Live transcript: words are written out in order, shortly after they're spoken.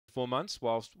4 months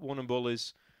whilst Warrnambool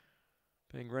is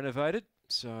being renovated.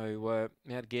 So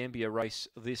Mount Gambier race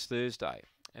this Thursday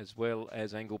as well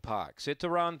as Angle Park. Set to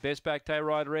run. Best back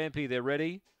Hayride Rampy. They're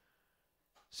ready.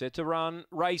 Set to run,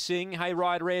 racing.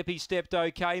 Hayride Rampy stepped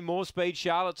okay. More speed,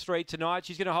 Charlotte Street tonight.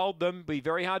 She's going to hold them. Be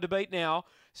very hard to beat now.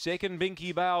 Second,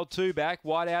 Binky Bale, 2 back.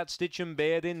 White out, Stitch and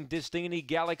Bear. Then Destiny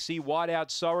Galaxy, white out,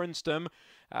 Sorenstam.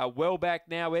 Well back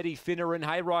now, Eddie Finner and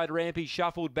Hayride Rampy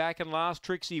shuffled back. And last,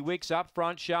 Trixie Wicks up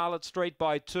front. Charlotte Street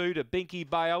by 2 to Binky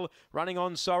Bale. Running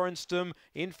on Sorenstam.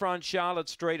 In front, Charlotte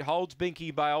Street holds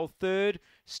Binky Bale. Third,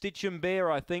 Stitch and Bear,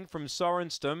 I think, from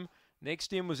Sorenstam.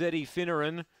 Next in was Eddie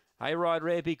Finneran. Hayride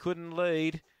Rampy couldn't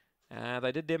lead.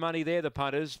 They did their money there, the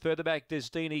punters. Further back,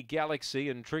 Destiny Galaxy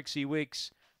and Trixie Wicks.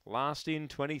 Last in,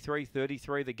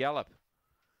 23.33, the gallop.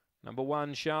 Number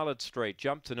 1, Charlotte Street.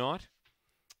 Jumped tonight.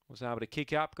 Was able to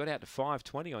kick up. Got out to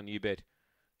 5.20 on YouBet.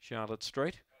 Charlotte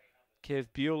Street. Kev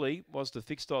Bewley was the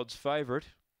fixed odds favourite.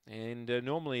 And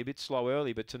normally a bit slow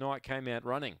early, but tonight came out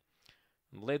running.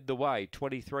 Led the way,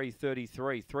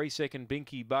 23.33. 3-second,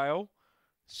 Binky Bale.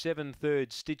 7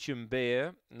 third, Stitch and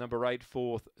Bear. Number 8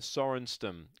 fourth,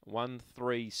 Sorenstam. 1,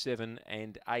 3, 7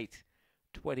 and 8.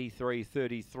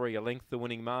 23.33, a length the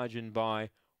winning margin by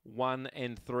 1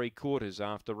 3/4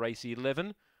 after race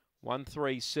 11. 1,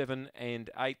 3, 7 and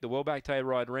 8. The well-backed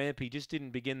Hayride Ramp, he just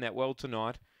didn't begin that well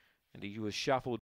tonight. And he was shuffled